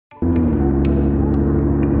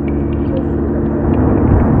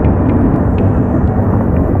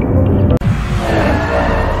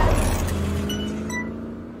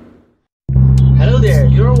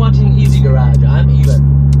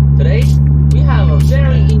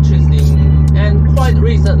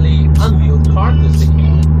recently unveiled car to see.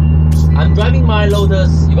 I'm driving my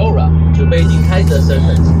Lotus Evora to Beijing Kaiser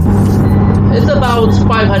Circuit. It's about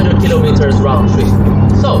 500 kilometers round trip,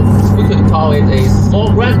 so we could call it a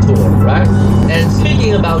small grand tour, right? And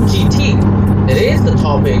speaking about GT, it is the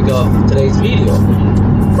topic of today's video.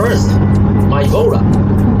 First, my Evora.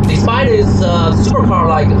 Despite its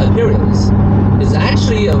supercar-like appearance, it's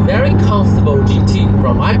actually a very comfortable GT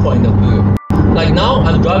from my point of view. Like now,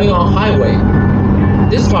 I'm driving on highway.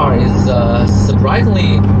 This car is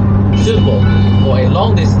surprisingly suitable for a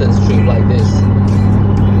long-distance trip like this.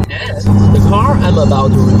 And the car I'm about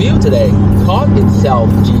to review today called itself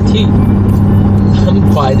GT.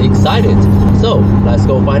 I'm quite excited, so let's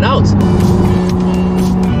go find out.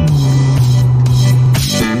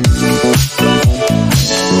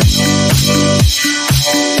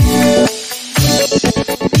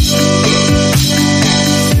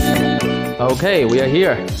 Okay, we are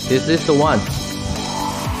here. This is the one.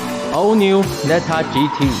 All new Neta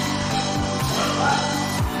GT.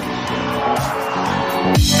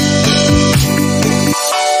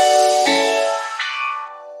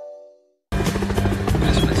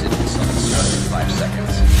 This message will start in 5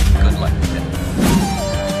 seconds. Good luck with it.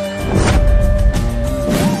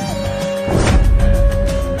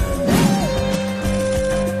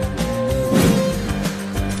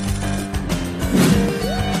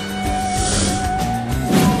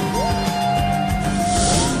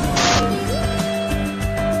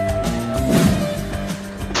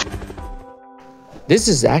 This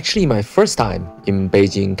is actually my first time in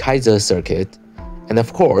Beijing Kaiser Circuit, and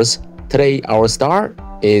of course, today our star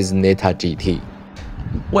is Neta GT.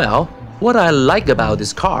 Well, what I like about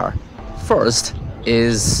this car, first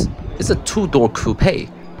is it's a two-door coupe.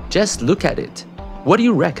 Just look at it. What do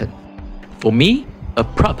you reckon? For me, a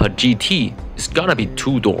proper GT is gonna be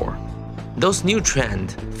two-door. Those new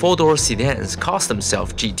trend four-door sedans call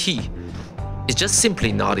themselves GT. It's just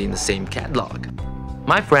simply not in the same catalog.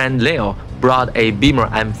 My friend Leo brought a Beamer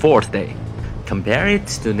M4 today. Compare it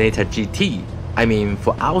to Neta GT, I mean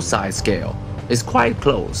for outside scale, it's quite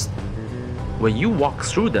close. When you walk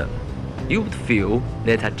through them, you would feel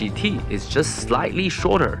Neta GT is just slightly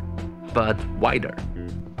shorter, but wider.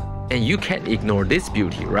 And you can't ignore this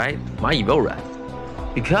beauty, right? My Evora.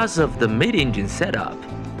 Because of the mid-engine setup,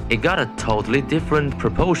 it got a totally different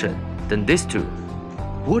proportion than these two.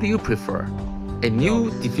 What do you prefer? A new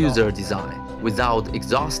diffuser design without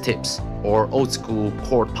exhaust tips or old-school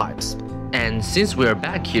cord pipes? And since we're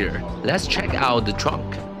back here, let's check out the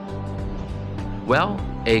trunk. Well,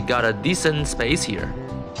 it got a decent space here.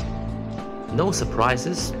 No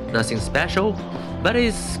surprises, nothing special, but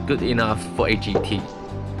it's good enough for a GT.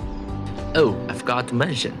 Oh, I forgot to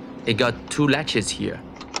mention, it got two latches here.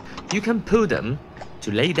 You can pull them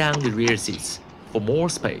to lay down the rear seats for more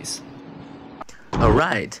space.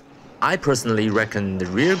 Alright, I personally reckon the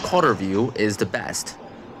rear quarter view is the best.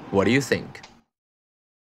 What do you think?